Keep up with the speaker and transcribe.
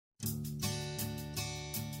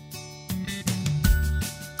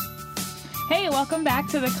Hey, welcome back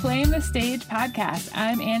to the Claim the Stage podcast.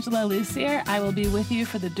 I'm Angela Lucier. I will be with you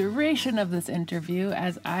for the duration of this interview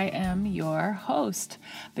as I am your host.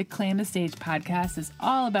 The Claim the Stage podcast is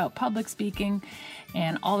all about public speaking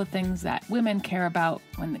and all the things that women care about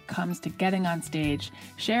when it comes to getting on stage,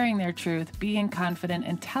 sharing their truth, being confident,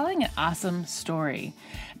 and telling an awesome story.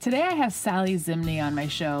 Today I have Sally Zimney on my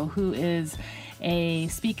show, who is a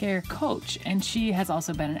speaker coach, and she has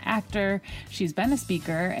also been an actor. She's been a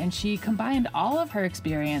speaker, and she combined all of her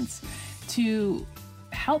experience to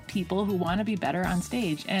help people who want to be better on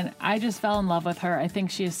stage. And I just fell in love with her. I think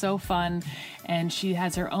she is so fun, and she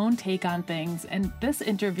has her own take on things. And this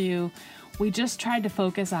interview, we just tried to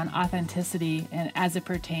focus on authenticity and as it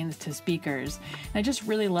pertains to speakers. And I just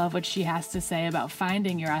really love what she has to say about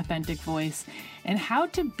finding your authentic voice and how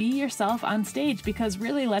to be yourself on stage, because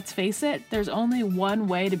really, let's face it, there's only one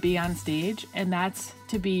way to be on stage, and that's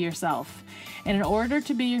to be yourself. And in order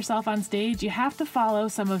to be yourself on stage, you have to follow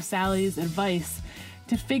some of Sally's advice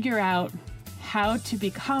to figure out how to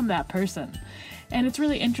become that person. And it's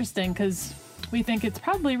really interesting because we think it's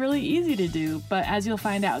probably really easy to do, but as you'll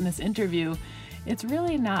find out in this interview, it's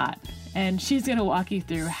really not. And she's going to walk you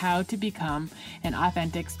through how to become an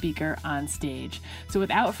authentic speaker on stage. So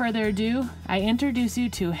without further ado, I introduce you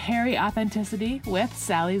to Hairy Authenticity with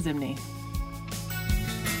Sally Zimney.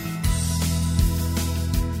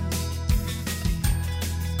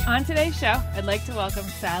 On today's show, I'd like to welcome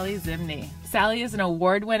Sally Zimney. Sally is an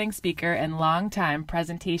award-winning speaker and longtime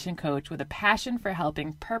presentation coach with a passion for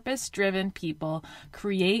helping purpose-driven people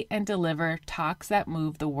create and deliver talks that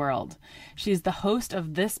move the world. She's the host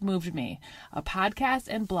of This Moved Me, a podcast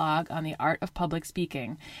and blog on the art of public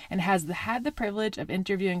speaking, and has had the privilege of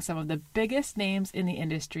interviewing some of the biggest names in the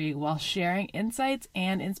industry while sharing insights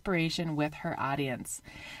and inspiration with her audience.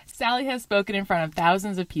 Sally has spoken in front of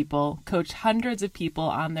thousands of people, coached hundreds of people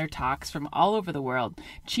on their talks from all over the world,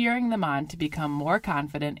 cheering them on to become more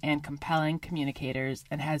confident and compelling communicators,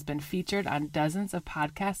 and has been featured on dozens of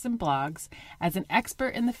podcasts and blogs as an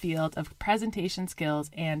expert in the field of presentation skills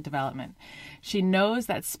and development. She knows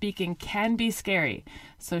that speaking can be scary,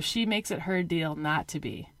 so she makes it her deal not to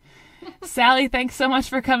be. Sally, thanks so much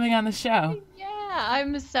for coming on the show.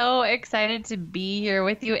 I'm so excited to be here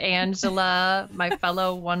with you, Angela, my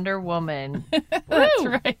fellow Wonder Woman. That's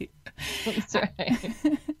right. That's right.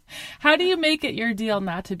 How do you make it your deal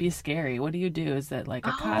not to be scary? What do you do? Is it like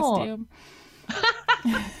a costume?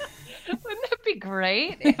 Wouldn't that be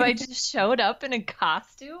great if I just showed up in a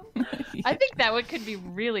costume? Yeah. I think that could be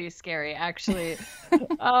really scary, actually.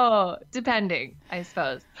 Depending, I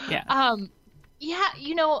suppose. Yeah.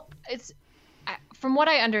 It's from what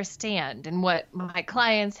I understand and what my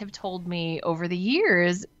clients have told me over the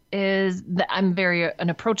years is that I'm an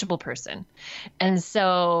approachable person. And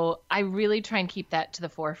so I really try and keep that to the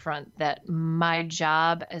forefront, that my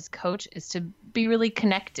job as coach is to be really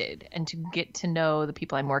connected and to get to know the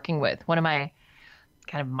people I'm working with. One of my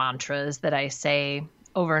kind of mantras that I say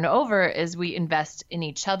over and over is we invest in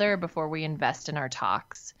each other before we invest in our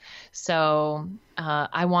talks. So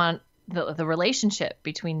I want the relationship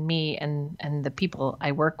between me and the people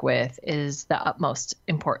I work with is the utmost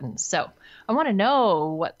importance. So I want to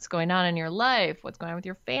know what's going on in your life, what's going on with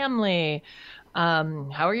your family,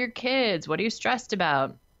 how are your kids, what are you stressed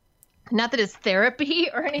about? Not that it's therapy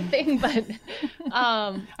or anything, but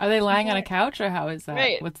are they lying on a couch, or how is that?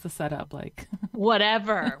 Right. What's the setup like?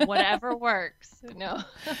 Whatever works. No.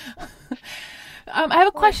 I have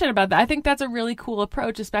a question about that. I think that's a really cool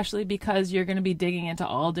approach, especially because you're going to be digging into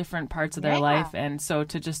all different parts of their life. And so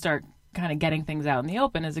to just start kind of getting things out in the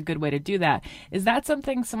open is a good way to do that. Is that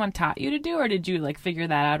something someone taught you to do, or did you figure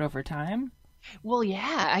that out over time? Well,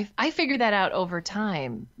 yeah, I figured that out over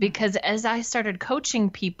time, because as I started coaching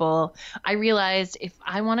people, I realized if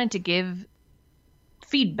I wanted to give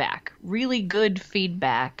feedback, really good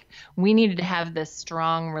feedback, we needed to have this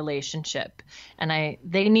strong relationship. And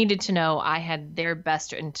they needed to know I had their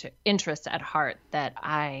best interests at heart, that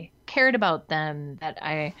I cared about them, that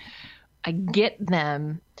I get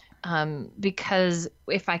them. Because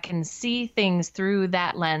if I can see things through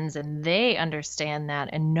that lens and they understand that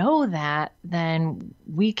and know that, then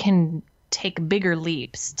we can take bigger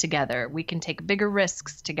leaps together. We can take bigger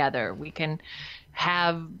risks together. We can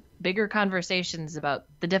have bigger conversations about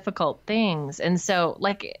the difficult things. And so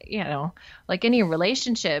like any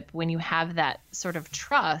relationship, when you have that sort of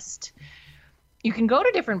trust, you can go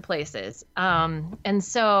to different places. And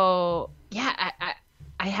so, yeah,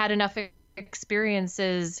 I had enough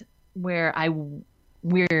experiences where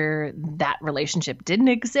that relationship didn't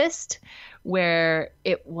exist, where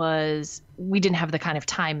we didn't have the kind of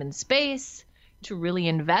time and space to really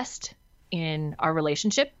invest in our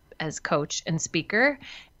relationship as coach and speaker.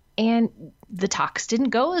 And the talks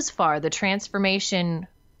didn't go as far. The transformation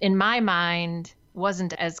in my mind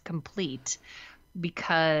wasn't as complete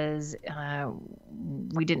because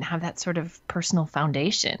we didn't have that sort of personal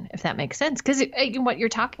foundation, if that makes sense. Because what you're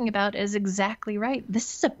talking about is exactly right.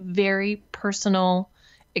 This is a very personal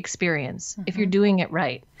experience if you're doing it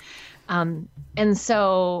right. And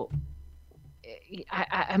so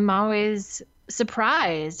I'm always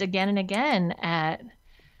surprised again and again at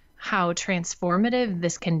how transformative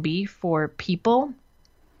this can be for people,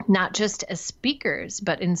 not just as speakers,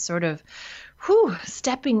 but in sort of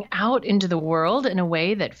stepping out into the world in a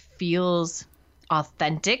way that feels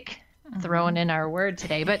authentic, throwing in our word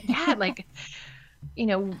today. But yeah, like,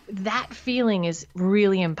 that feeling is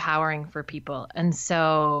really empowering for people. And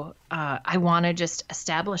so I want to just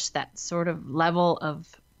establish that sort of level of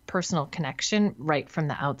personal connection right from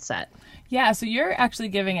the outset. Yeah, so you're actually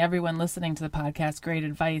giving everyone listening to the podcast great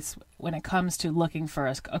advice when it comes to looking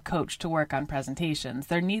for a coach to work on presentations.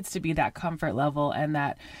 There needs to be that comfort level and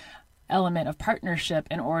that element of partnership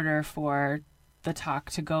in order for the talk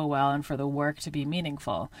to go well and for the work to be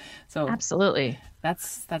meaningful. So absolutely.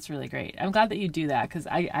 That's really great. I'm glad that you do that because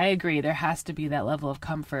I agree there has to be that level of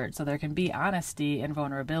comfort so there can be honesty and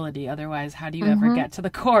vulnerability. Otherwise, how do you ever get to the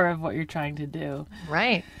core of what you're trying to do?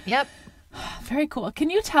 Right. Yep. Very cool. Can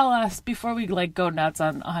you tell us, before we go nuts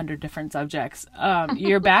on 100 different subjects,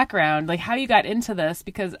 your background, how you got into this?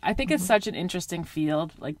 Because I think it's such an interesting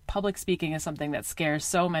field. Public speaking is something that scares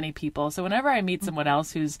so many people. So whenever I meet someone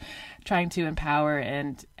else who's trying to empower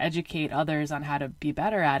and educate others on how to be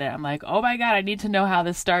better at it, I'm like, oh my God, I need to know how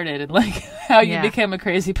this started and how you became a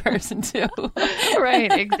crazy person too.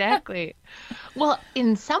 Right, exactly. Well,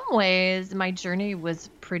 in some ways, my journey was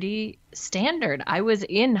pretty standard. I was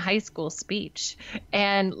in high school speech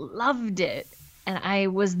and loved it. And I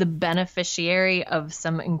was the beneficiary of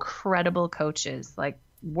some incredible coaches,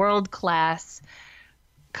 world-class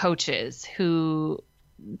coaches who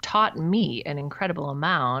taught me an incredible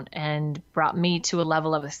amount and brought me to a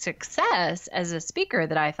level of success as a speaker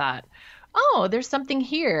that I thought, oh, there's something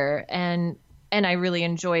here. And I really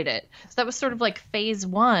enjoyed it. So that was sort of phase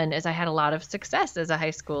one, as I had a lot of success as a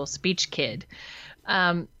high school speech kid.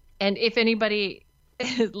 And if anybody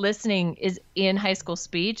listening is in high school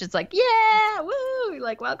speech, it's yeah,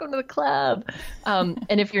 woo, welcome to the club. And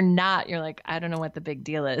if you're not, you're I don't know what the big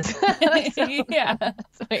deal is. Yeah.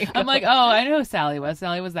 I'm oh, I know who Sally was.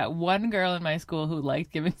 Sally was that one girl in my school who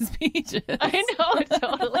liked giving speeches. I know,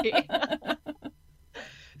 totally.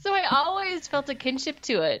 So I always felt a kinship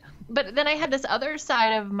to it. But then I had this other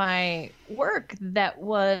side of my work that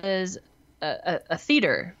was a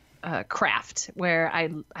theater craft, where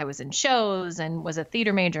I was in shows and was a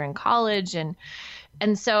theater major in college. And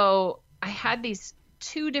so I had these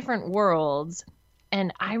two different worlds,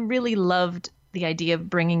 and I really loved the idea of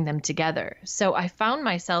bringing them together. So I found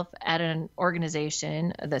myself at an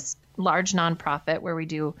organization, this large nonprofit, where we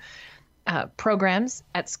do programs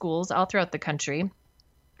at schools all throughout the country,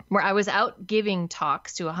 where I was out giving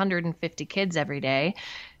talks to 150 kids every day.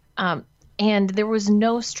 And there was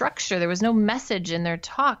no structure. There was no message in their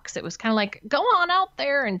talks. It was kind of go on out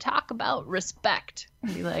there and talk about respect.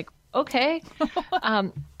 I'd be okay.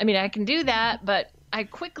 I can do that, but I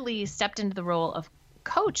quickly stepped into the role of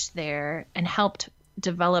coach there and helped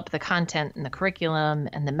develop the content and the curriculum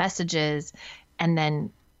and the messages. And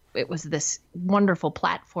then it was this wonderful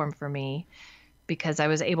platform for me, because I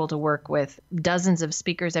was able to work with dozens of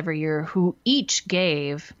speakers every year who each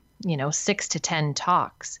gave, 6 to 10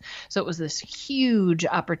 talks. So it was this huge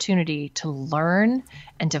opportunity to learn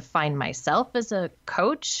and to find myself as a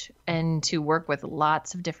coach and to work with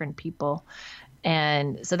lots of different people.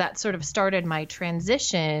 And so that sort of started my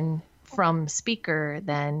transition from speaker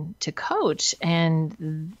then to coach.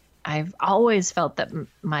 And I've always felt that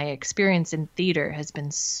my experience in theater has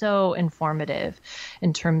been so informative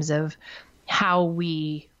in terms of how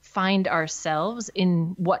we find ourselves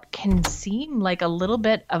in what can seem like a little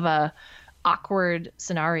bit of a awkward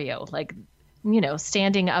scenario.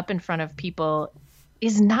 Standing up in front of people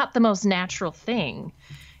is not the most natural thing.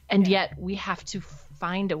 And yet we have to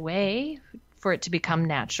find a way for it to become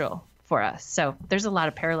natural for us. So there's a lot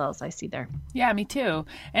of parallels I see there. Yeah, me too.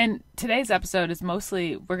 And today's episode is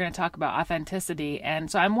mostly, we're going to talk about authenticity.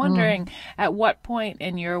 And so I'm wondering at what point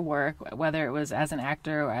in your work, whether it was as an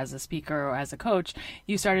actor or as a speaker or as a coach,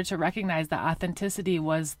 you started to recognize that authenticity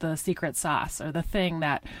was the secret sauce or the thing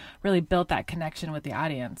that really built that connection with the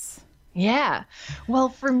audience. Yeah. Well,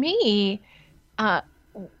 for me,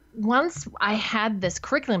 once I had this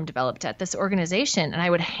curriculum developed at this organization and I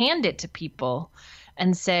would hand it to people,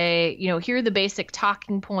 and say, here are the basic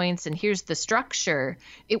talking points and here's the structure.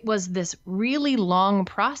 It was this really long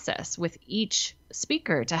process with each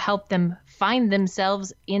speaker to help them find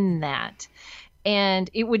themselves in that. And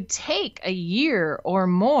it would take a year or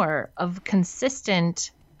more of consistent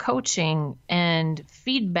coaching and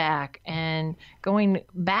feedback and going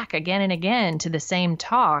back again and again to the same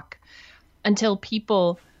talk until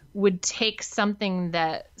people would take something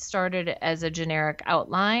that started as a generic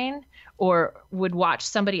outline or would watch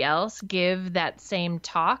somebody else give that same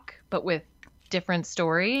talk, but with different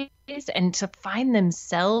stories, and to find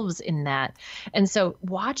themselves in that. And so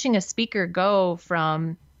watching a speaker go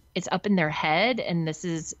from it's up in their head and this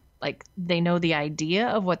is like they know the idea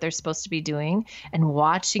of what they're supposed to be doing, and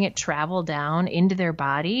watching it travel down into their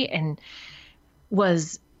body and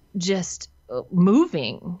was just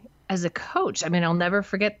moving as a coach. I mean, I'll never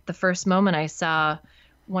forget the first moment I saw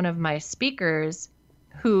one of my speakers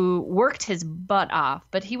who worked his butt off,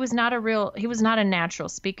 but he was not a natural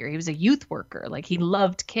speaker. He was a youth worker. Like, he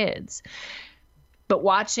loved kids. But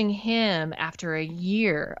watching him after a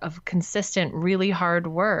year of consistent, really hard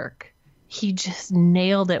work, he just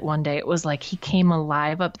nailed it one day. It was like he came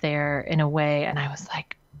alive up there in a way. And I was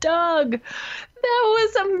like, Doug, that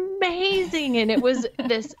was amazing. And it was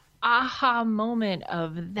this aha moment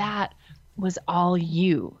of that was all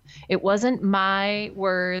you. It wasn't my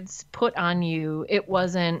words put on you. It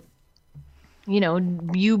wasn't,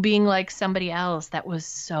 you being like somebody else. That was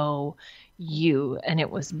so you, and it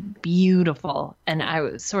was beautiful. And I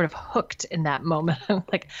was sort of hooked in that moment. I'm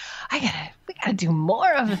like, we gotta do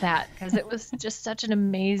more of that, because it was just such an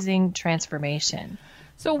amazing transformation.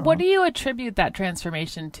 So what do you attribute that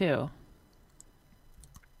transformation to?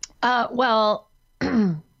 Well,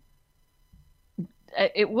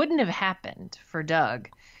 it wouldn't have happened for Doug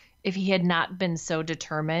if he had not been so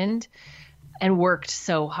determined and worked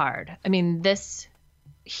so hard. I mean,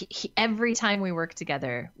 every time we worked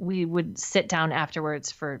together, we would sit down afterwards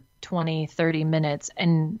for 20, 30 minutes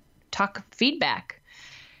and talk feedback.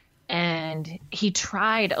 And he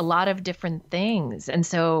tried a lot of different things. And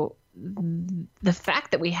so the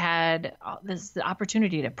fact that we had the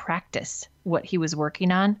opportunity to practice what he was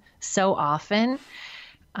working on so often,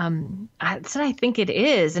 that's what I think it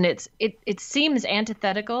is. And it seems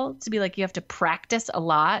antithetical to be like, you have to practice a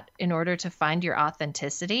lot in order to find your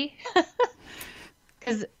authenticity.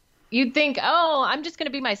 Because you'd think, I'm just going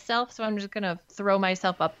to be myself, so I'm just going to throw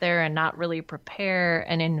myself up there and not really prepare.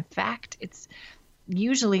 And in fact, it's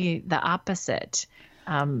usually the opposite,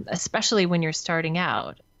 especially when you're starting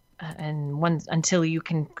out. Until you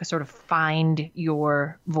can sort of find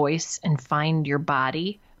your voice and find your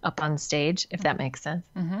body up on stage, if that makes sense.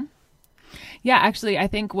 Mm-hmm. Yeah, actually, I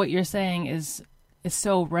think what you're saying is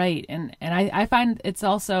so right. And I find it's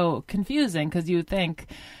also confusing, because you would think,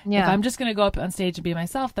 if I'm just going to go up on stage and be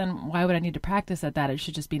myself, then why would I need to practice at that? It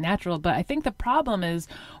should just be natural. But I think the problem is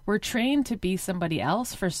we're trained to be somebody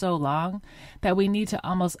else for so long that we need to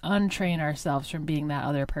almost untrain ourselves from being that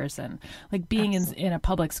other person. Like being in a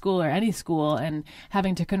public school or any school and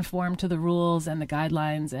having to conform to the rules and the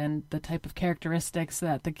guidelines and the type of characteristics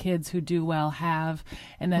that the kids who do well have,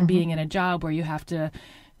 and then being in a job where you have to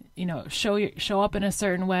show up in a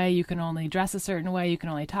certain way. You can only dress a certain way. You can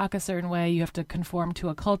only talk a certain way. You have to conform to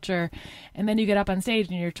a culture. And then you get up on stage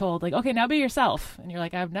and you're told, like, okay, now be yourself. And you're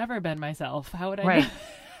like, I've never been myself. How would I? Right.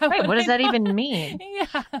 Right. What does that even mean? Yeah.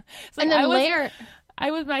 So and then I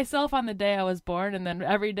was myself on the day I was born, and then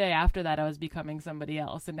every day after that I was becoming somebody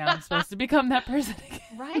else, and now I'm supposed to become that person again.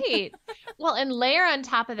 Right. Well, and layer on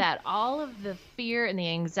top of that all of the fear and the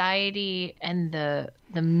anxiety and the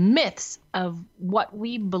myths of what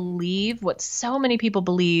we believe, what so many people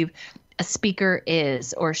believe a speaker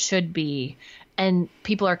is or should be, and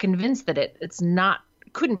people are convinced that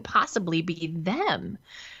couldn't possibly be them.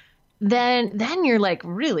 Then you're like,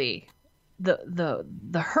 really, the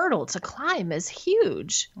hurdle to climb is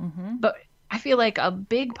huge. Mm-hmm. But I feel like a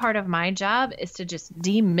big part of my job is to just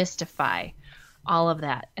demystify all of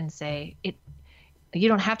that and say, you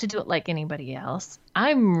don't have to do it like anybody else.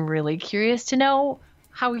 I'm really curious to know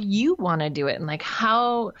how you want to do it, and like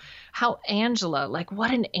how Angela, like what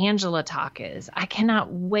an Angela talk is. I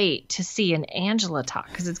cannot wait to see an Angela talk,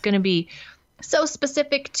 because it's going to be so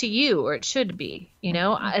specific to you, or it should be.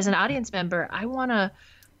 As an audience member, I want to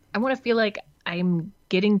feel like I'm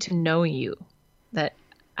getting to know you, that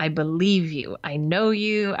I believe you, I know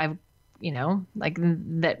you, like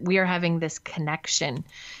that we are having this connection,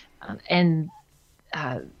 and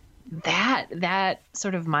that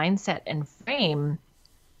sort of mindset and frame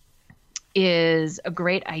is a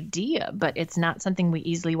great idea, but it's not something we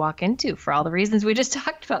easily walk into for all the reasons we just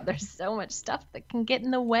talked about. There's so much stuff that can get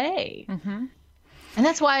in the way. Mm-hmm. And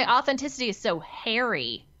that's why authenticity is so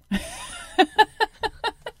hairy.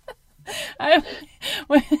 I,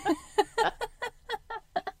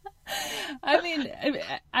 I mean,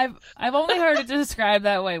 I've only heard it described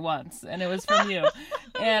that way once, and it was from you.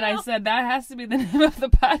 And I said that has to be the name of the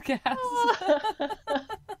podcast.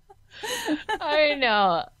 I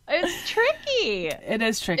know. It's tricky. It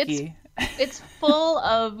is tricky. It's full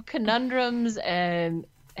of conundrums and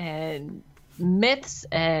myths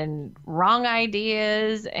and wrong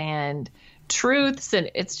ideas and truths,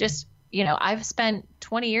 and it's just, I've spent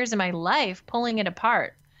 20 years of my life pulling it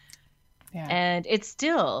apart. Yeah. And it's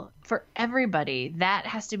still, for everybody, that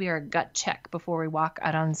has to be our gut check before we walk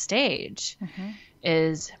out on stage.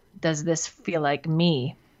 Is, does this feel like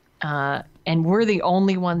me? And we're the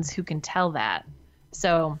only ones who can tell that.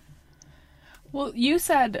 So, well, you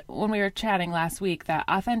said when we were chatting last week that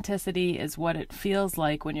authenticity is what it feels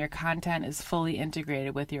like when your content is fully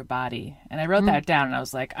integrated with your body. And I wrote that down, and I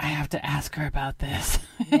was like, I have to ask her about this.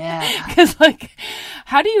 Yeah. Because, like,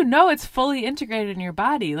 how do you know it's fully integrated in your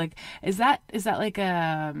body? Like, is that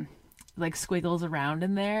like squiggles around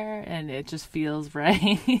in there and it just feels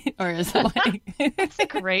right? Or is it like... That's a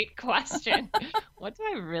great question. What do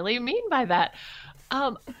I really mean by that?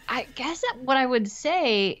 I guess that what I would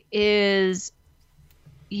say is,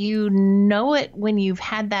 it when you've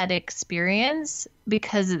had that experience,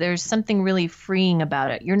 because there's something really freeing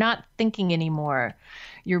about it. You're not thinking anymore.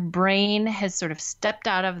 Your brain has sort of stepped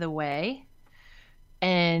out of the way,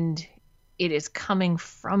 and it is coming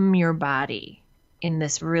from your body in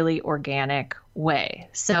this really organic way.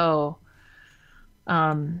 So,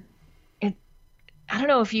 I don't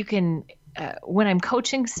know if you can, when I'm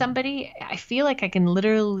coaching somebody, I feel like I can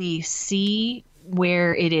literally see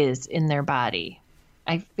where it is in their body.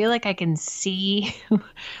 I feel like I can see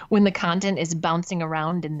when the content is bouncing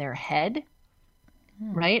around in their head,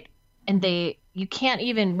 right? And you can't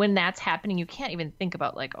even, when that's happening, you can't even think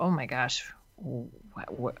about like, oh my gosh,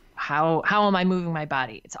 how am I moving my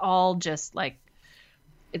body? It's all just like,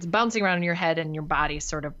 it's bouncing around in your head and your body's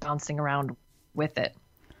sort of bouncing around with it.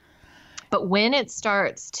 But when it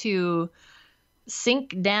starts to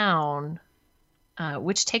sink down,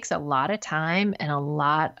 which takes a lot of time and a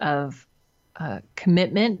lot of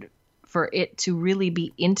commitment for it to really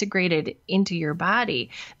be integrated into your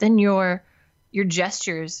body, then your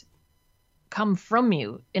gestures come from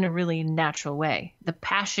you in a really natural way. The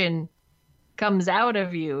passion comes out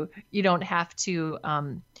of you. You don't have to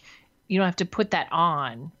put that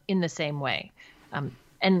on in the same way.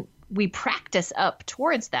 And we practice up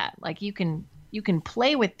towards that. Like you can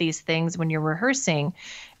play with these things when you're rehearsing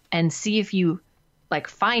and see if you like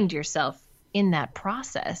find yourself in that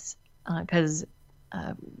process. Because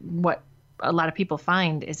what a lot of people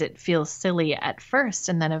find is it feels silly at first,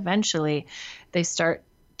 and then eventually they start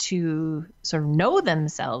to sort of know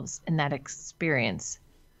themselves in that experience.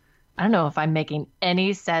 I don't know if I'm making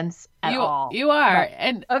any sense at all. You are. But,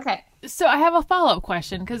 and okay. So I have a follow-up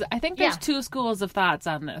question, because I think there's two schools of thoughts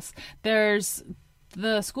on this. There's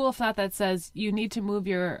the school of thought that says you need to move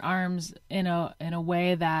your arms in a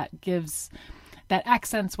way that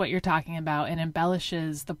accents what you're talking about and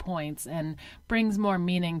embellishes the points and brings more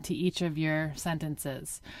meaning to each of your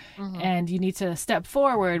sentences. And you need to step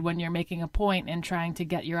forward when you're making a point and trying to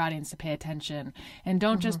get your audience to pay attention. And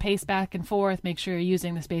don't just pace back and forth, make sure you're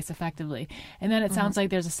using the space effectively. And then it sounds like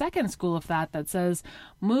there's a second school of thought that says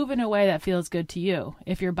move in a way that feels good to you.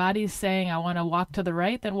 If your body's saying, I want to walk to the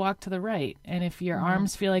right, then walk to the right. And if your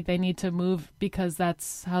arms feel like they need to move because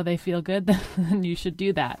that's how they feel good, then you should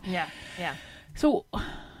do that. Yeah. So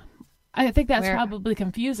I think that's probably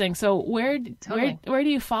confusing. So where do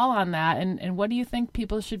you fall on that? And what do you think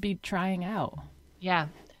people should be trying out? Yeah,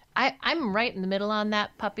 I'm right in the middle on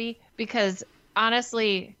that, puppy, because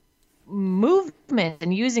honestly, movement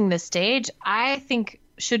and using the stage, I think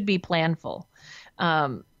should be planful.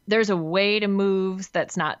 There's a way to move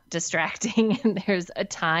that's not distracting, and there's a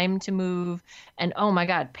time to move. And oh my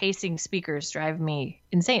God, pacing speakers drive me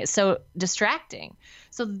insane. It's so distracting.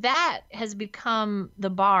 So that has become the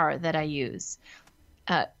bar that I use.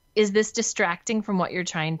 Is this distracting from what you're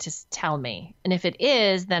trying to tell me? And if it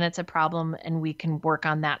is, then it's a problem and we can work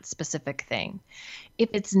on that specific thing. If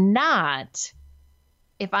it's not,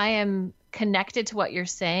 if I am connected to what you're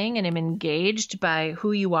saying and am engaged by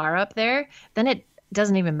who you are up there, then it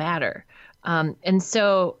doesn't even matter. And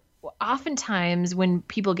so oftentimes when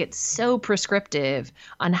people get so prescriptive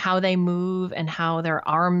on how they move and how their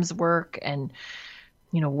arms work and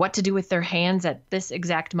what to do with their hands at this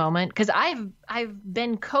exact moment, because I've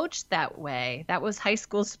been coached that way. That was high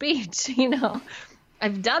school speech.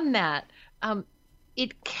 I've done that.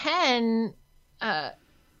 It can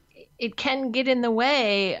it can get in the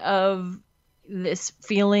way of this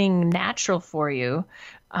feeling natural for you.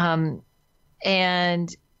 And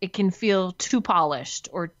it can feel too polished,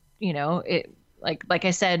 or, it, like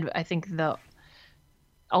I said, I think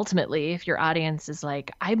ultimately, if your audience is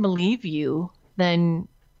like, I believe you, then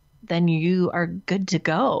you are good to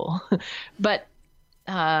go. But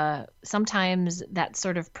sometimes that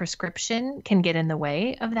sort of prescription can get in the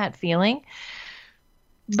way of that feeling.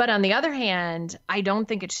 But on the other hand, I don't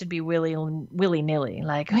think it should be willy-nilly.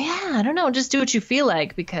 Like, yeah, I don't know, just do what you feel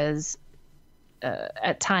like, because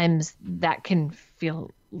at times that can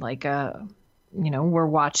feel like we're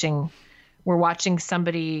watching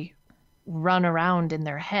somebody run around in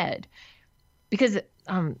their head. Because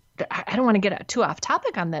I don't want to get too off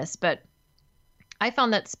topic on this, but I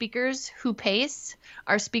found that speakers who pace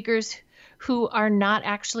are speakers who are not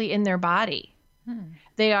actually in their body.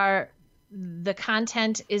 The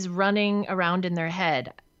content is running around in their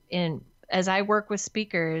head. And as I work with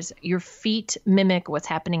speakers, your feet mimic what's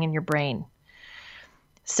happening in your brain.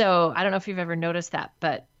 So I don't know if you've ever noticed that,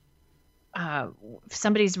 but if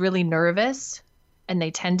somebody's really nervous and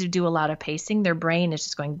they tend to do a lot of pacing, their brain is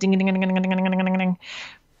just going ding ding ding ding ding ding ding ding.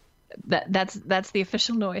 That's the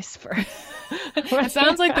official noise for. It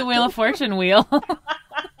sounds like the Wheel of Fortune wheel. Oh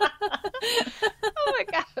my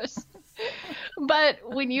gosh. But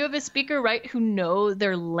when you have a speaker, right, who know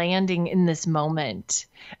they're landing in this moment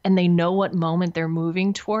and they know what moment they're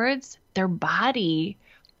moving towards, their body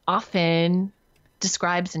often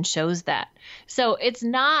describes and shows that. So it's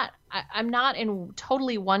not, I'm not in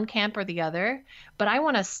totally one camp or the other, but I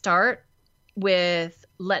want to start with,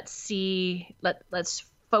 let's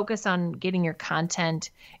focus on getting your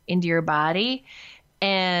content into your body.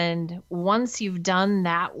 And once you've done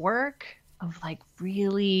that work of like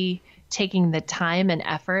really taking the time and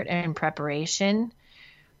effort and preparation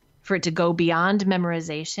for it to go beyond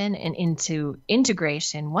memorization and into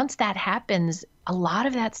integration, once that happens, a lot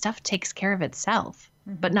of that stuff takes care of itself,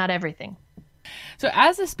 but not everything. So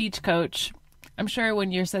as a speech coach, I'm sure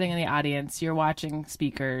when you're sitting in the audience, you're watching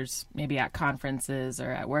speakers, maybe at conferences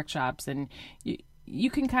or at workshops, and you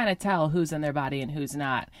can kind of tell who's in their body and who's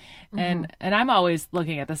not. And I'm always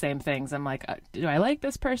looking at the same things. I'm like, do I like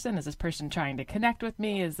this person? Is this person trying to connect with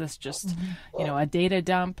me? Is this just, a data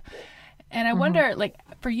dump? And I wonder, like,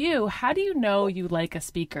 for you, how do you know you like a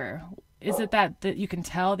speaker? Is it that you can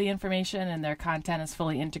tell the information and their content is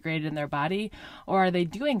fully integrated in their body? Or are they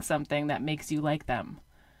doing something that makes you like them?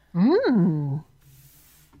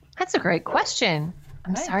 That's a great question.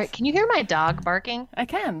 I'm sorry. Can you hear my dog barking? I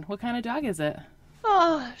can. What kind of dog is it?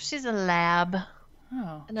 Oh, she's a lab.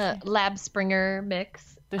 Oh. And a lab Springer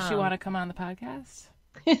mix. Does she want to come on the podcast?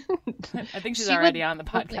 I think she's already on the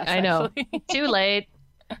podcast. I know. Actually. Too late.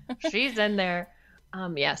 She's in there.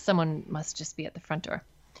 Yeah, someone must just be at the front door.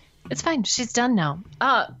 It's fine. She's done now.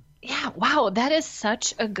 Yeah, wow. That is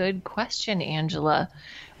such a good question, Angela.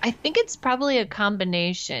 I think it's probably a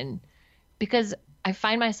combination, because I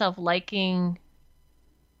find myself liking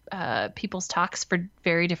people's talks for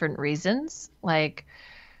very different reasons, like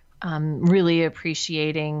really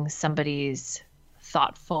appreciating somebody's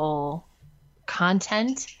thoughtful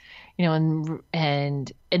content,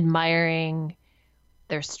 and admiring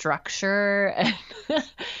their structure.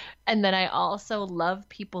 And then I also love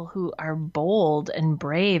people who are bold and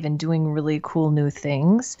brave and doing really cool new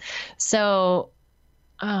things. So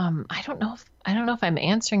I don't know if I'm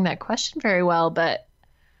answering that question very well, but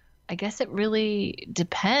I guess it really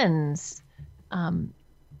depends.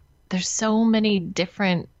 There's so many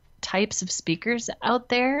different types of speakers out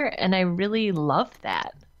there, and I really love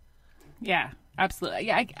that. Yeah, absolutely.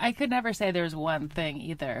 Yeah, I could never say there's one thing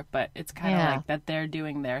either, but it's kind of like that they're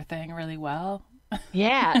doing their thing really well.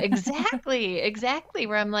 Yeah, exactly.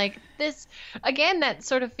 Where I'm like, this, again, that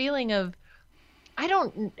sort of feeling of, I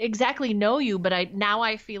don't exactly know you, but now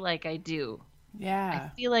I feel like I do. Yeah.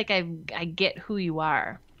 I feel like I get who you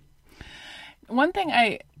are. One thing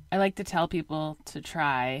I like to tell people to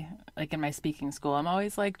try, like in my speaking school, I'm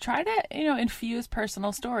always like, try to, infuse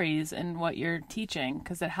personal stories in what you're teaching,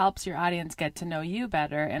 because it helps your audience get to know you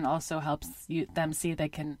better, and also helps them see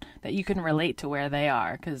that you can relate to where they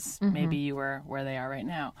are, because maybe you were where they are right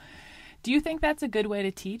now. Do you think that's a good way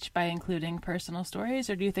to teach, by including personal stories,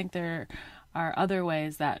 or do you think there are other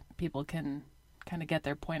ways that people can kind of get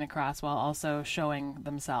their point across while also showing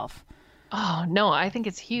themselves? Oh, no, I think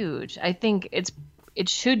it's huge. I think it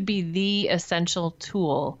should be the essential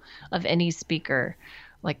tool of any speaker,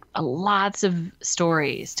 like lots of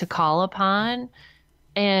stories to call upon.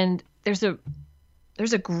 And there's a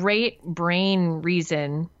great brain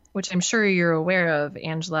reason, which I'm sure you're aware of,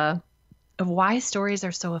 Angela, of why stories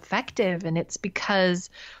are so effective. And it's because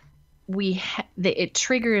it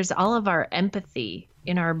triggers all of our empathy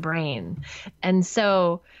in our brain. And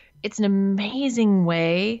so it's an amazing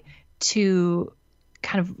way to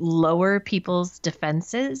kind of lower people's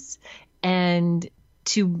defenses and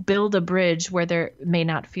to build a bridge where there may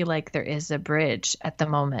not feel like there is a bridge at the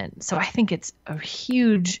moment. So I think it's a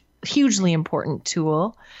hugely important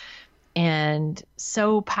tool and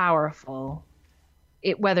so powerful.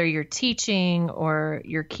 Whether you're teaching or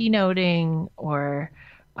you're keynoting or,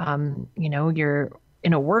 you're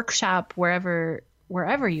in a workshop, wherever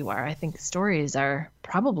you are, I think stories are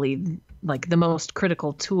probably like the most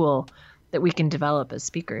critical tool that we can develop as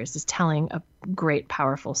speakers, is telling a great,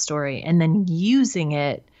 powerful story and then using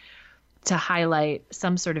it to highlight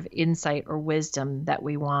some sort of insight or wisdom that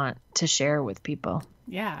we want to share with people.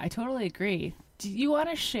 Yeah, I totally agree. Do you want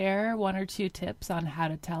to share 1 or 2 tips on how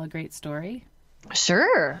to tell a great story?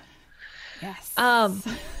 Sure. Yes.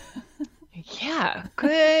 Yeah,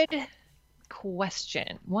 good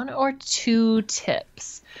question. 1 or 2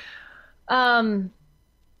 tips.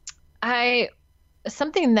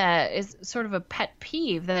 Something that is sort of a pet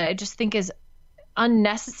peeve that I just think is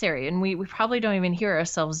unnecessary, and we probably don't even hear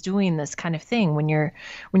ourselves doing this kind of thing. When you're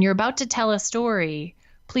about to tell a story,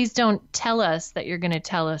 please don't tell us that you're going to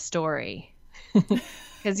tell a story,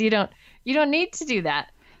 because you don't need to do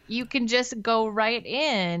that. You can just go right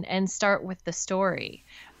in and start with the story,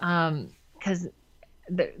 because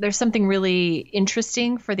there's something really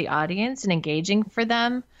interesting for the audience and engaging for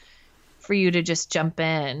them, for you to just jump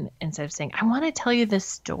in instead of saying, I want to tell you this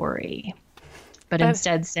story, but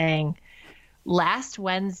instead saying, last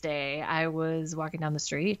Wednesday, I was walking down the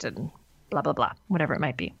street and blah, blah, blah, whatever it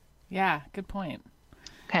might be. Yeah, good point.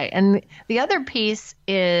 Okay. And the other piece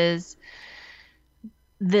is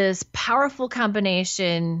this powerful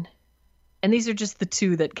combination, and these are just the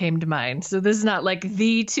 2 that came to mind. So this is not like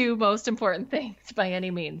the 2 most important things by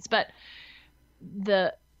any means, but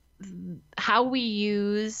how we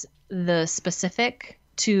use the specific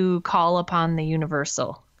to call upon the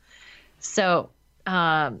universal. So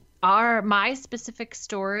my specific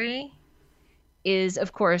story is,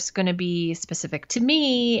 of course, going to be specific to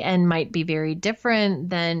me and might be very different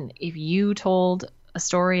than if you told a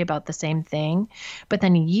story about the same thing, but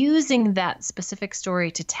then using that specific story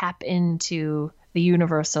to tap into the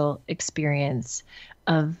universal experience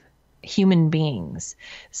of human beings.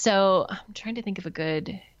 So I'm trying to think of a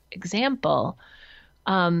good example.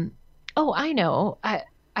 I know.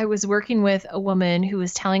 I was working with a woman who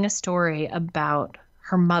was telling a story about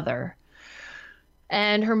her mother,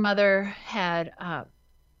 and her mother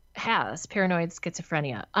has paranoid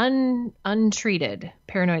schizophrenia, untreated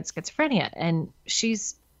paranoid schizophrenia, and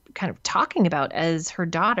she's kind of talking about as her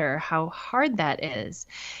daughter how hard that is,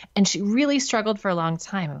 and she really struggled for a long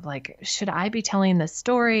time of like, should I be telling this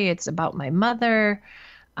story? It's about my mother,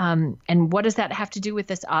 and what does that have to do with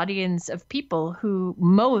this audience of people who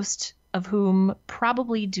most of whom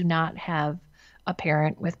probably do not have a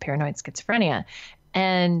parent with paranoid schizophrenia?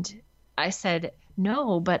 And I said,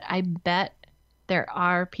 no, but I bet there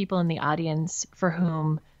are people in the audience for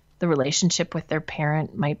whom the relationship with their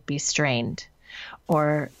parent might be strained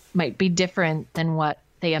or might be different than what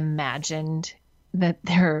they imagined that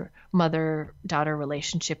their mother-daughter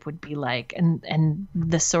relationship would be like, and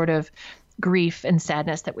the sort of grief and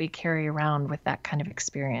sadness that we carry around with that kind of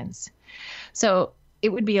experience. So it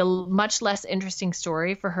would be a much less interesting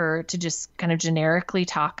story for her to just kind of generically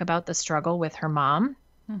talk about the struggle with her mom.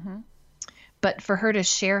 Mm-hmm. But for her to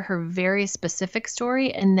share her very specific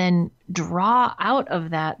story and then draw out of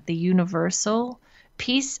that the universal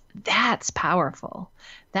piece, that's powerful.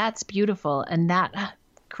 That's beautiful. And that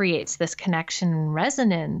creates this connection and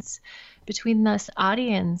resonance between this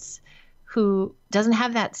audience who doesn't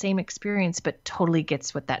have that same experience, but totally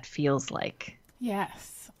gets what that feels like.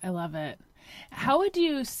 Yes, I love it. How would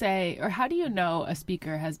you say, or how do you know a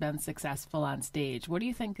speaker has been successful on stage? What do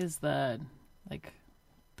you think is the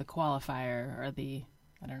qualifier or the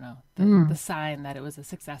sign that it was a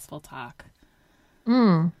successful talk?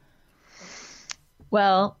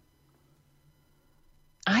 Well,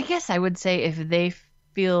 I guess I would say if they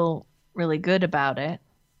feel really good about it,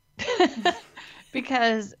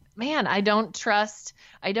 because man, I don't trust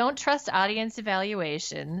audience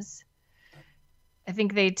evaluations. I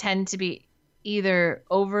think they tend to be either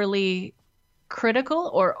overly critical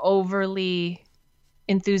or overly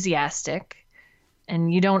enthusiastic,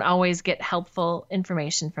 and you don't always get helpful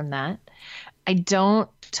information from that. I don't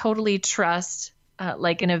totally trust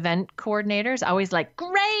like an event coordinator is always like,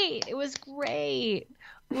 great, it was great,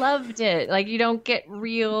 loved it. Like you don't get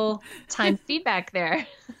real time feedback there.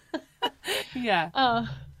 Yeah.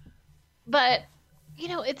 But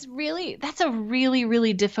that's a really,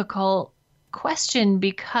 really difficult question,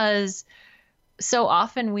 because so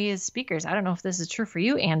often we as speakers, I don't know if this is true for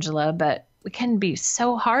you, Angela, but we can be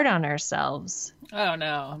so hard on ourselves. Oh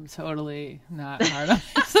no, I'm totally not hard on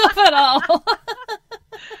myself at all.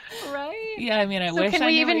 Right? Yeah, I mean, I wish I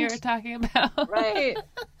knew what you were talking about. Right.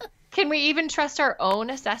 Can we even trust our own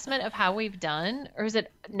assessment of how we've done, or is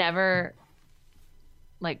it never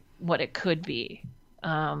like what it could be?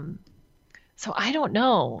 So I don't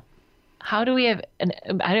know. How do we have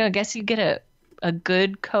I guess you get a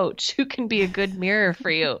good coach who can be a good mirror for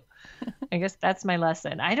you. I guess that's my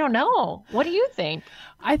lesson. I don't know. What do you think?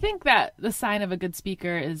 I think that the sign of a good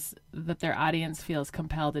speaker is that their audience feels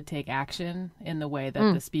compelled to take action in the way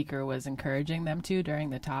that the speaker was encouraging them to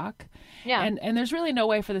during the talk. Yeah. And there's really no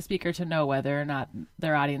way for the speaker to know whether or not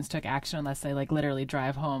their audience took action unless they like literally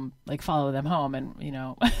drive home, like follow them home and,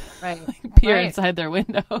 right. like peer inside their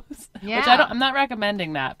windows. Yeah. Which I'm not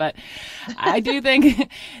recommending that, but I do think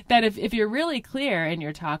that if you're really clear in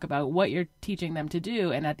your talk about what you're teaching them to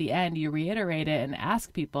do, and at the end you reiterate it and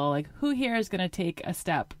ask people like, who here is going to take a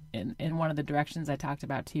step in one of the directions I talked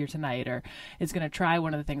about here tonight, or is going to try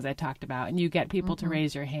one of the things I talked about, and you get people to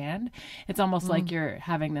raise your hand, it's almost like you're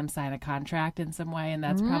having them sign a contract in some way, and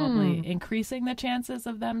that's probably increasing the chances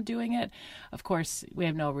of them doing it. Of course, we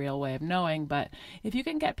have no real way of knowing, but if you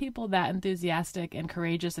can get people that enthusiastic and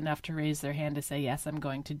courageous enough to raise their hand to say, yes, I'm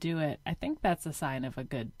going to do it, I think that's a sign of a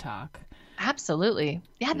good talk. Absolutely.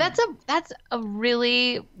 Yeah, that's a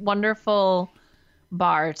really wonderful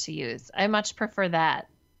bar to use. I much prefer that.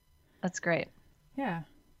 That's great. Yeah.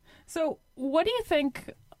 So what do you think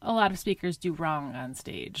a lot of speakers do wrong on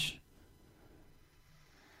stage?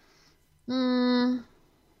 The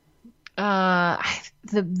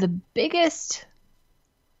biggest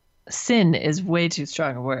sin is way too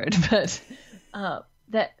strong a word, but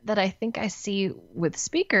that I think I see with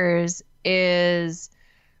speakers is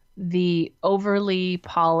the overly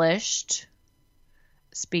polished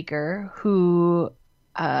speaker who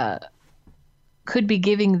could be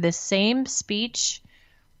giving the same speech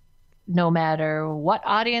no matter what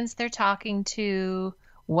audience they're talking to,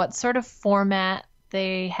 what sort of format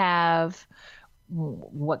they have,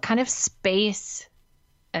 what kind of space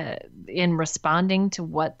in responding to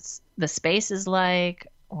what the space is like,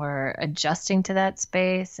 or adjusting to that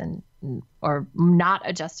space or not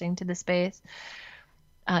adjusting to the space.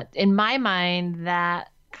 In my mind,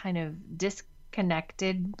 that kind of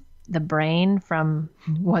disconnected the brain from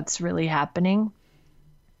what's really happening,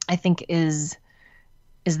 I think is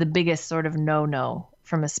the biggest sort of no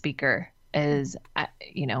from a speaker. Is I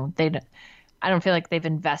don't feel like they've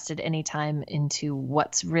invested any time into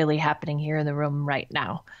what's really happening here in the room right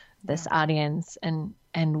now, this audience, and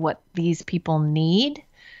what these people need.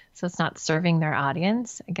 So it's not serving their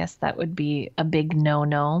audience. I guess that would be a big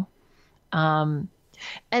no. And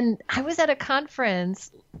I was at a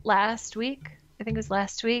conference last week. I think it was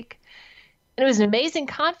last week. And it was an amazing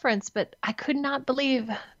conference, but I could not believe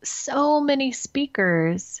so many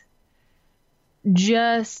speakers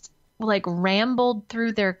just like rambled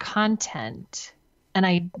through their content. And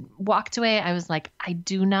I walked away. I was like, I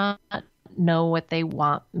do not know what they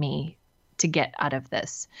want me to get out of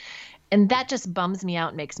this. And that just bums me out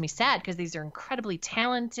and makes me sad, because these are incredibly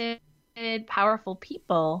talented, powerful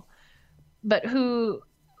people, but who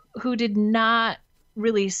did not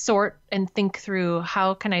really sort and think through,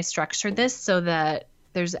 how can I structure this so that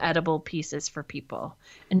there's edible pieces for people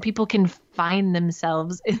and people can find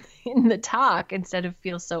themselves in the talk instead of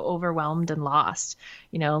feel so overwhelmed and lost,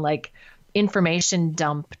 like information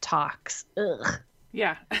dump talks. Ugh.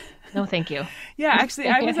 Yeah. No, thank you. Yeah, actually,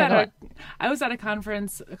 I was at a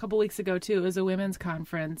conference a couple weeks ago too. It was a women's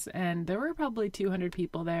conference, and there were probably 200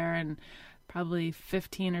 people there, and probably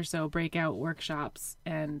 15 or so breakout workshops,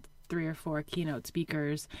 and 3 or 4 keynote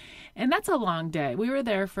speakers. And that's a long day. We were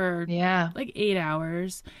there for like 8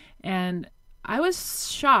 hours, and I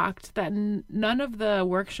was shocked that none of the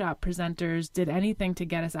workshop presenters did anything to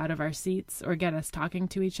get us out of our seats or get us talking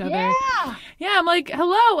to each other. Yeah, I'm like,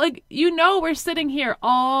 hello, like, we're sitting here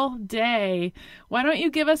all day. Why don't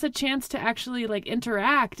you give us a chance to actually like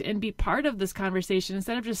interact and be part of this conversation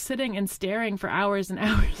instead of just sitting and staring for hours and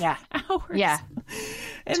hours and hours? Yeah.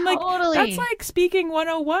 And totally. like, that's like speaking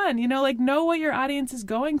 101, like know what your audience is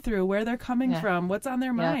going through, where they're coming from, what's on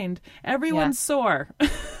their mind. Everyone's sore.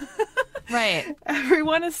 Right.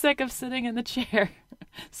 Everyone is sick of sitting in the chair.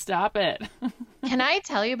 Stop it. Can I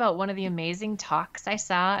tell you about one of the amazing talks I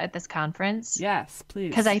saw at this conference? Yes, please.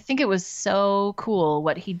 Because I think it was so cool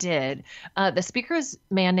what he did. The speaker is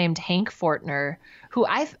a man named Hank Fortner, who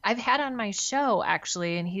I've had on my show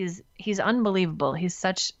actually, and he's unbelievable. He's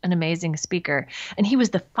such an amazing speaker, and he was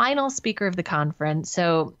the final speaker of the conference.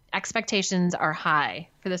 So expectations are high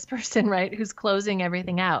for this person, right? Who's closing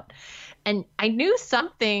everything out. And I knew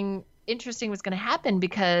something interesting was going to happen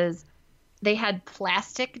because they had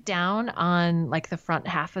plastic down on like the front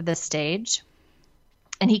half of the stage.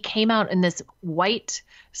 And he came out in this white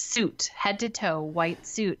suit, head to toe, white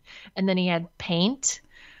suit. And then he had paint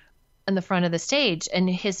in the front of the stage. And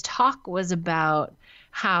his talk was about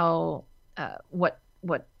how, what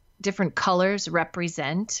different colors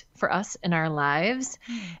represent for us in our lives.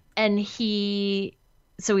 And he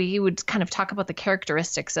would kind of talk about the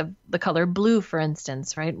characteristics of the color blue, for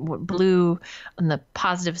instance, right? What blue on the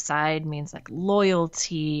positive side means like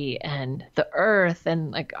loyalty and the earth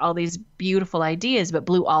and like all these beautiful ideas. But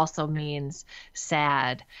blue also means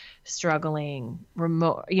sad, struggling,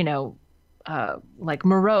 remote, like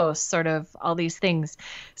morose, sort of all these things.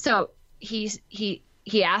 So he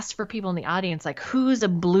asked for people in the audience, like, who's a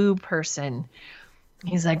blue person?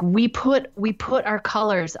 He's like, we put our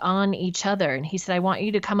colors on each other. And he said, I want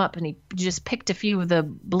you to come up. And he just picked a few of the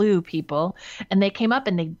blue people. And they came up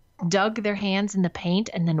and they dug their hands in the paint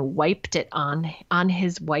and then wiped it on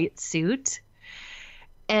his white suit.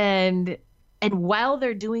 And while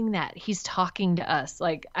they're doing that, he's talking to us.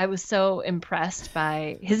 Like, I was so impressed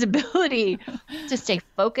by his ability to stay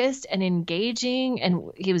focused and engaging.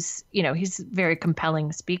 And he's a very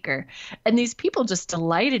compelling speaker. And these people just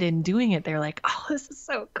delighted in doing it. They're like, oh, this is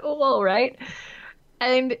so cool, right?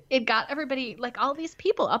 And it got everybody, like all these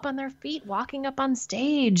people up on their feet, walking up on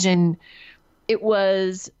stage. And he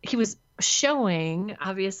was showing,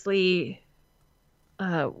 obviously,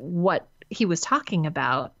 what he was talking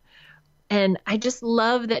about. And I just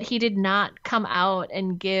love that he did not come out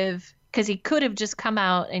and because he could have just come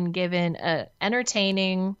out and given an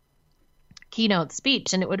entertaining keynote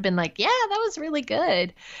speech and it would have been like, yeah, that was really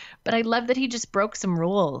good. But I love that he just broke some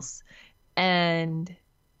rules and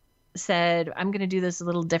said, I'm going to do this a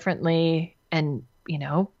little differently and,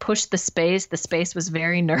 push the space. The space was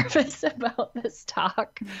very nervous about this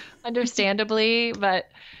talk, understandably, but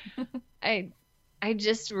I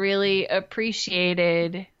just really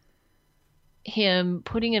appreciated him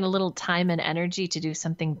putting in a little time and energy to do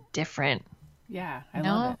something different. Yeah, I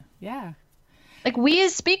love it. Yeah. Like we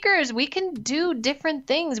as speakers, we can do different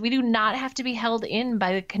things. We do not have to be held in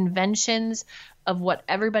by the conventions of what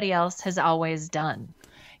everybody else has always done.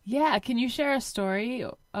 Yeah. Can you share a story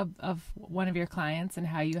of one of your clients and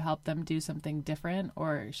how you help them do something different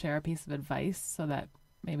or share a piece of advice so that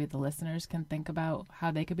maybe the listeners can think about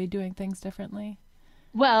how they could be doing things differently?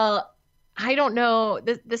 Well, I don't know.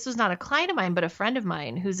 This was not a client of mine, but a friend of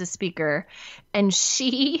mine who's a speaker. And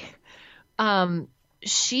she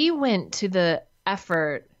went to the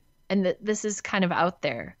effort, and this is kind of out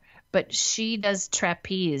there, but she does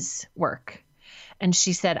trapeze work. And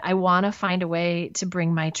she said, I want to find a way to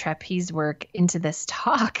bring my trapeze work into this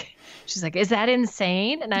talk. She's like, is that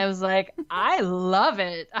insane? And I was like, I love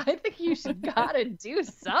it. I think you should gotta do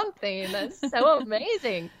something. That's so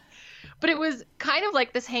amazing. But it was kind of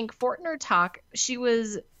like this Hank Fortner talk. She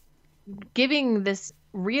was giving this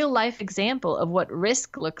real life example of what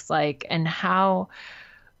risk looks like and how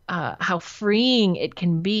freeing it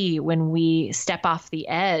can be when we step off the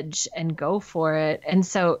edge and go for it. And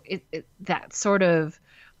so that sort of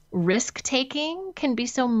risk taking can be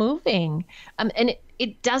so moving. And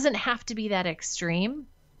it doesn't have to be that extreme.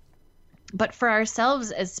 But for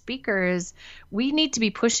ourselves as speakers, we need to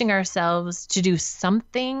be pushing ourselves to do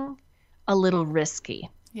something a little risky.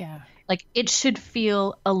 Yeah. Like it should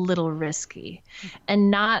feel a little risky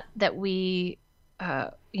and not that we,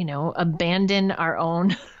 abandon our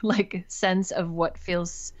own like sense of what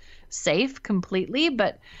feels safe completely,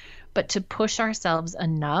 but to push ourselves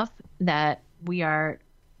enough that we are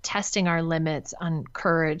testing our limits on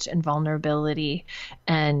courage and vulnerability.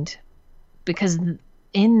 And because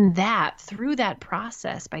through that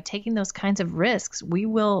process, by taking those kinds of risks, we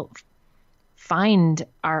will find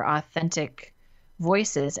our authentic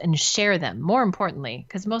voices and share them, more importantly,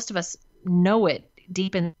 because most of us know it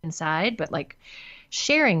deep inside, but like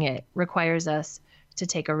sharing it requires us to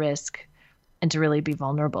take a risk and to really be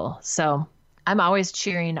vulnerable. So I'm always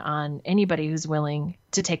cheering on anybody who's willing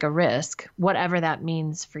to take a risk, whatever that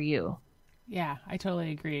means for you. Yeah, I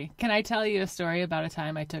totally agree. Can I tell you a story about a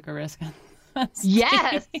time I took a risk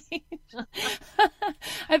Yes.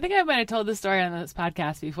 I think I might have told this story on this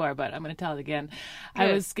podcast before, but I'm going to tell it again. Good.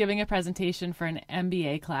 I was giving a presentation for an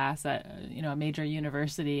MBA class at a major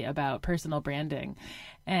university about personal branding.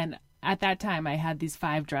 And at that time, I had these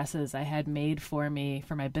 5 dresses I had made for me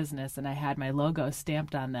for my business, and I had my logo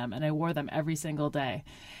stamped on them, and I wore them every single day.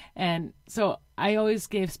 And so I always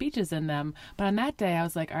gave speeches in them. But on that day, I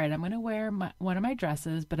was like, all right, I'm going to wear one of my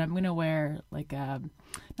dresses, but I'm going to wear like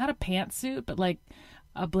not a pantsuit, but like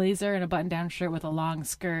a blazer and a button-down shirt with a long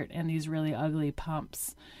skirt and these really ugly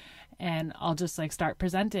pumps. And I'll just like start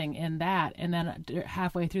presenting in that. And then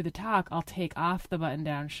halfway through the talk, I'll take off the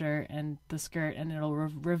button-down shirt and the skirt, and it'll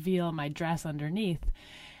reveal my dress underneath.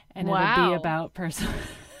 And it'll be about personal.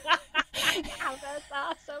 That's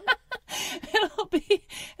awesome.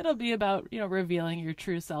 It'll be about, revealing your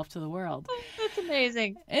true self to the world. That's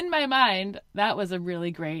amazing. In my mind, that was a really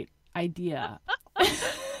great idea.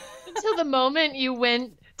 Until the moment you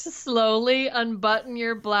went to slowly unbutton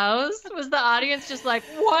your blouse, was the audience just like,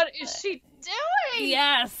 what is she doing?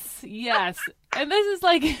 Yes. And this is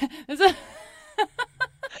like, I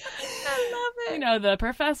love it. The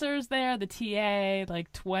professor's there, the TA,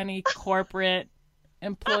 like 20 corporate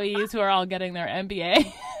employees who are all getting their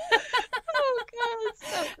MBA. Oh, God, it's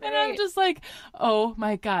so great. And I'm just like, oh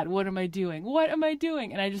my God, what am I doing?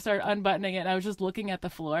 And I just started unbuttoning it. And I was just looking at the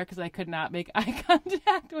floor because I could not make eye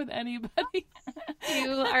contact with anybody.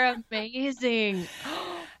 You are amazing.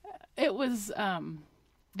 It was,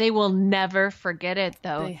 they will never forget it,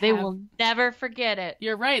 though. They will never forget it.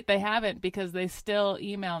 You're right. They haven't, because they still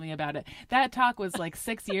email me about it. That talk was like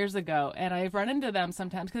 6 years ago, and I've run into them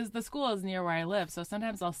sometimes because the school is near where I live. So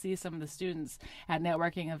sometimes I'll see some of the students at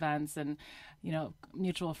networking events and,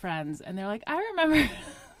 mutual friends. And they're like, I remember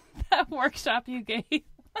that workshop you gave.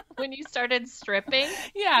 When you started stripping?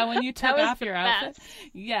 Yeah, when you took off your outfit. Best.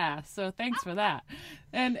 Yeah, so thanks for that.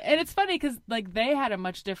 And it's funny because like they had a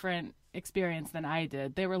much different experience than I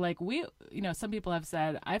did. They were like, some people have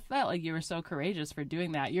said, I felt like you were so courageous for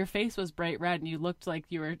doing that. Your face was bright red and you looked like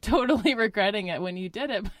you were totally regretting it when you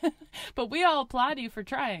did it. But we all applaud you for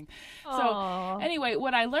trying. Aww. So anyway,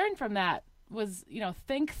 what I learned from that was,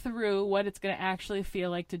 think through what it's going to actually feel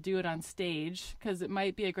like to do it on stage, because it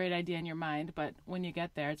might be a great idea in your mind, but when you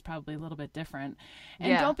get there, it's probably a little bit different.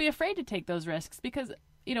 And don't be afraid to take those risks, because,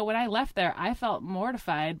 when I left there, I felt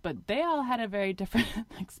mortified, but they all had a very different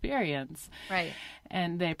experience. Right.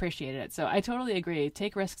 And they appreciated it. So I totally agree.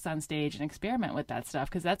 Take risks on stage and experiment with that stuff,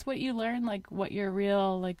 because that's what you learn, like what your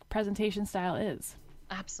real presentation style is.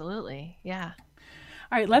 Absolutely. Yeah.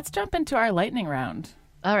 All right, let's jump into our lightning round.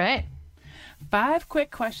 All right. 5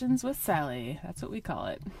 quick questions with Sally. That's what we call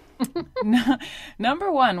it.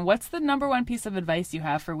 Number 1, what's the number 1 piece of advice you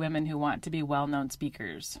have for women who want to be well-known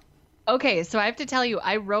speakers? Okay, so I have to tell you,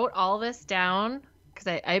 I wrote all this down because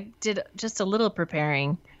I did just a little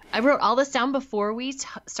preparing. I wrote all this down before we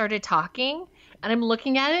started talking, and I'm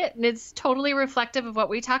looking at it, and it's totally reflective of what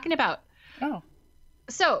we're talking about. Oh.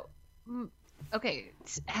 So, okay,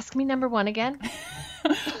 ask me number 1 again.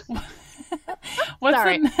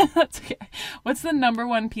 That's okay. What's the number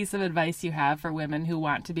 1 piece of advice you have for women who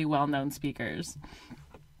want to be well-known speakers?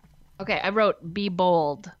 Okay, I wrote be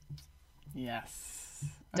bold. Yes.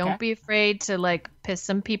 Don't Okay. be afraid to piss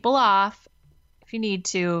some people off if you need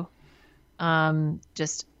to.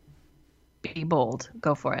 Just be bold.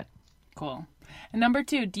 Go for it. Cool. And number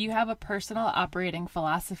 2, do you have a personal operating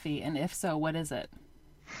philosophy? And if so, what is it?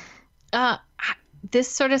 This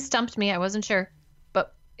sort of stumped me. I wasn't sure.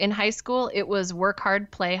 But in high school, it was work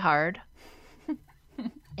hard, play hard.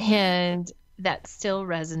 And that still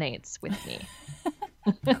resonates with me.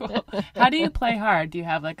 Cool. How do you play hard? Do you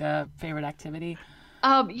have a favorite activity?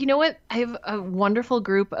 You know what? I have a wonderful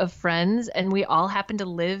group of friends, and we all happen to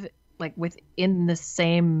live within the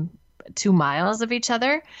same 2 miles of each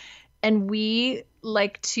other. And we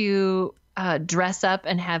like to dress up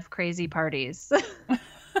and have crazy parties.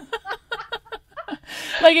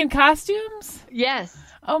 In costumes? Yes.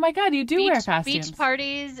 Oh my God, you do wear costumes. Beach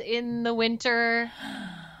parties in the winter.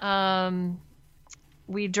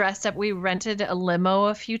 We dressed up. We rented a limo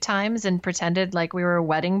a few times and pretended like we were a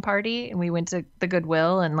wedding party. And we went to the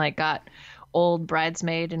Goodwill and got old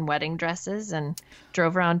bridesmaid and wedding dresses and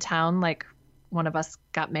drove around town like one of us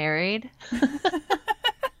got married.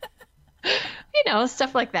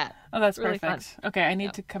 Stuff like that. Oh, that's really perfect. Fun. Okay, I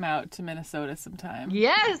need to come out to Minnesota sometime.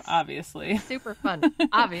 Yes. Obviously. Super fun.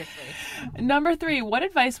 Obviously. Number 3, what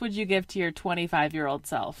advice would you give to your 25-year-old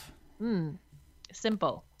self?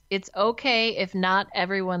 Simple. It's okay if not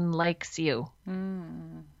everyone likes you.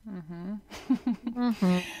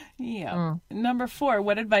 Yeah. Number 4,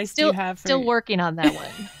 what advice do you have for... Still working on that one.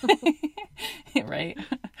 Right?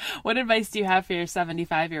 What advice do you have for your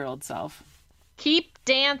 75-year-old self? Keep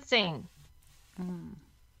dancing.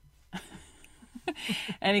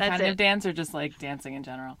 Any That's kind of it. dance or just like dancing in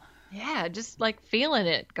general? Yeah, just like feeling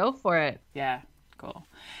it. Go for it. Yeah, cool.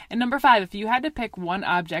 And number 5, if you had to pick one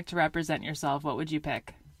object to represent yourself, what would you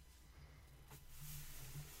pick?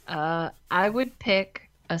 I would pick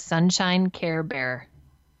a Sunshine Care Bear.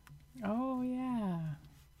 Oh, yeah.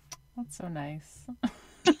 That's so nice.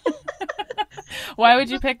 Why would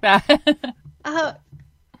you pick that?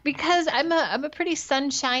 Because I'm a pretty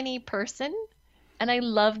sunshiny person, and I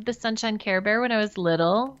loved the Sunshine Care Bear when I was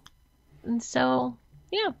little, and so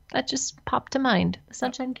yeah, that just popped to mind. The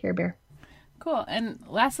Sunshine Care Bear. Cool. And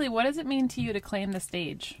lastly, what does it mean to you to claim the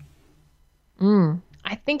stage?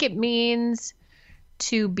 I think it means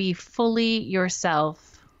to be fully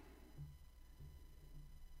yourself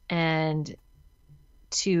and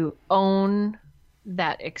to own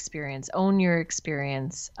that experience, own your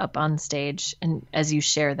experience up on stage, and as you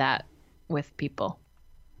share that with people.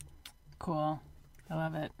 Cool. I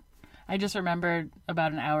love it. I just remembered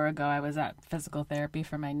about an hour ago I was at physical therapy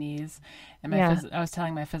for my knees, and I was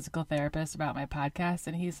telling my physical therapist about my podcast,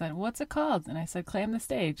 and he said, "What's it called?" And I said, "Clam the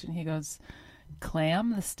Stage." And he goes,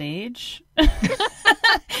 "Clam the stage?"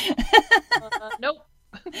 Nope.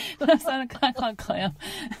 That's not called clam.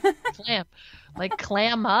 Clam. Like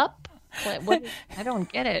clam up? What? I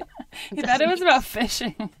don't get it. He thought it was about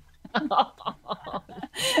fishing.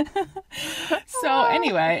 So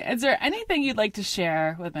anyway, is there anything you'd like to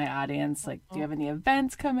share with my audience? Like, do you have any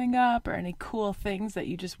events coming up or any cool things that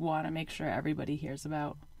you just want to make sure everybody hears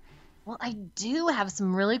about? Well, I do have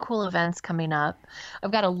some really cool events coming up.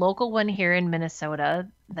 I've got a local one here in Minnesota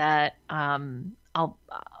that I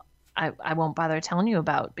won't bother telling you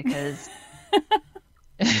about because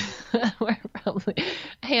we're probably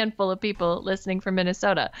a handful of people listening from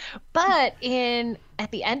Minnesota. But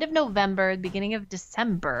at the end of November, beginning of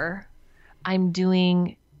December, I'm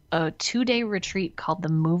doing a 2-day retreat called the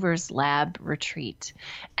Movers Lab Retreat.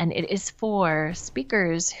 And it is for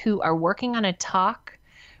speakers who are working on a talk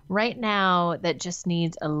right now that just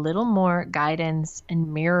needs a little more guidance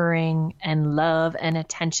and mirroring and love and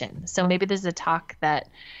attention. So maybe there's a talk that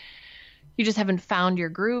you just haven't found your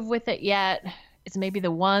groove with it yet. It's maybe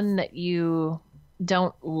the one that you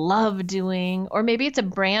don't love doing, or maybe it's a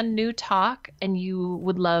brand new talk and you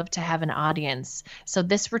would love to have an audience. So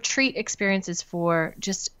this retreat experience is for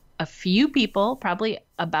just a few people, probably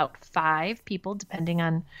about 5 people, depending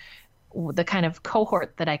on the kind of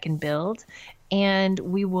cohort that I can build. And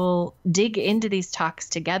we will dig into these talks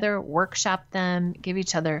together, workshop them, give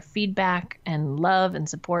each other feedback and love and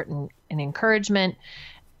support and encouragement,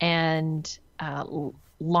 and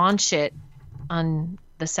launch it on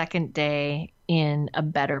the second day in a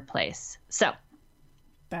better place. So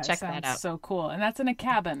check that out. So cool. And that's in a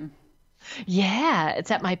cabin. Yeah,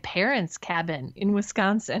 it's at my parents' cabin in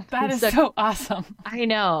Wisconsin. That is so awesome. I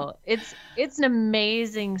know. It's an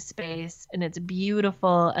amazing space and it's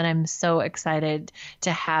beautiful, and I'm so excited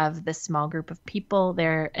to have this small group of people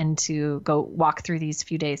there and to go walk through these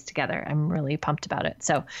few days together. I'm really pumped about it.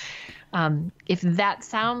 So if that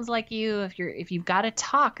sounds like you, if you've got a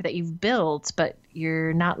talk that you've built but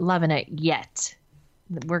you're not loving it yet,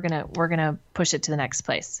 we're gonna push it to the next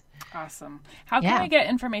place. Awesome. How can I get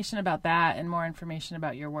information about that and more information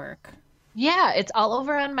about your work? Yeah, it's all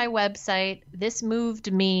over on my website,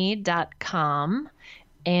 thismovedme.com.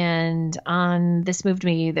 And on This Moved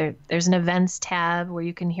Me, there's an events tab where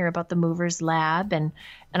you can hear about the Movers Lab. And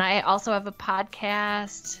I also have a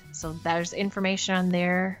podcast. So there's information on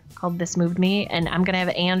there called This Moved Me. And I'm going to have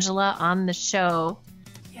Angela on the show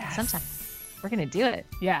sometime. We're going to do it.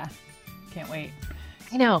 Yeah. Can't wait.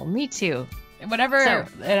 I know. Me too. Whatever it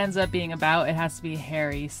ends up being about, it has to be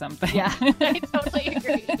hairy something. Yeah, I totally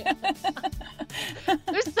agree.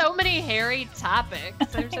 There's so many hairy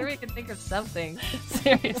topics. I'm sure we can think of something.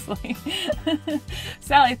 Seriously.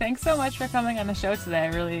 Sally, thanks so much for coming on the show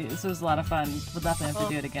today. This was a lot of fun. We'll definitely have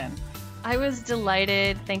to do it again. I was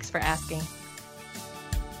delighted. Thanks for asking.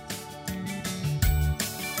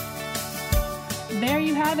 There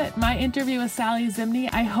you have it, my interview with Sally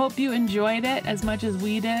Zimney. I hope you enjoyed it as much as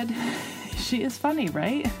we did. She is funny,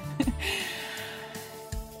 right?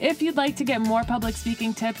 If you'd like to get more public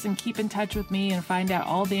speaking tips and keep in touch with me and find out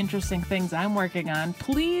all the interesting things I'm working on,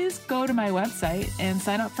 please go to my website and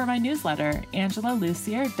sign up for my newsletter,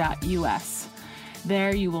 angelalucier.us.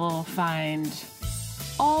 There you will find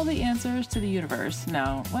all the answers to the universe.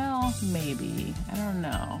 No, well, maybe. I don't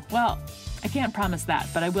know. Well, I can't promise that,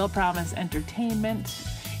 but I will promise entertainment,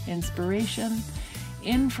 inspiration,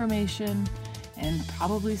 information, and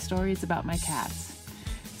probably stories about my cats.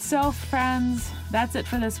 So, friends, that's it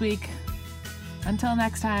for this week. Until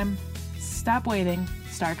next time, stop waiting,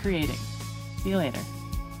 start creating. See you later.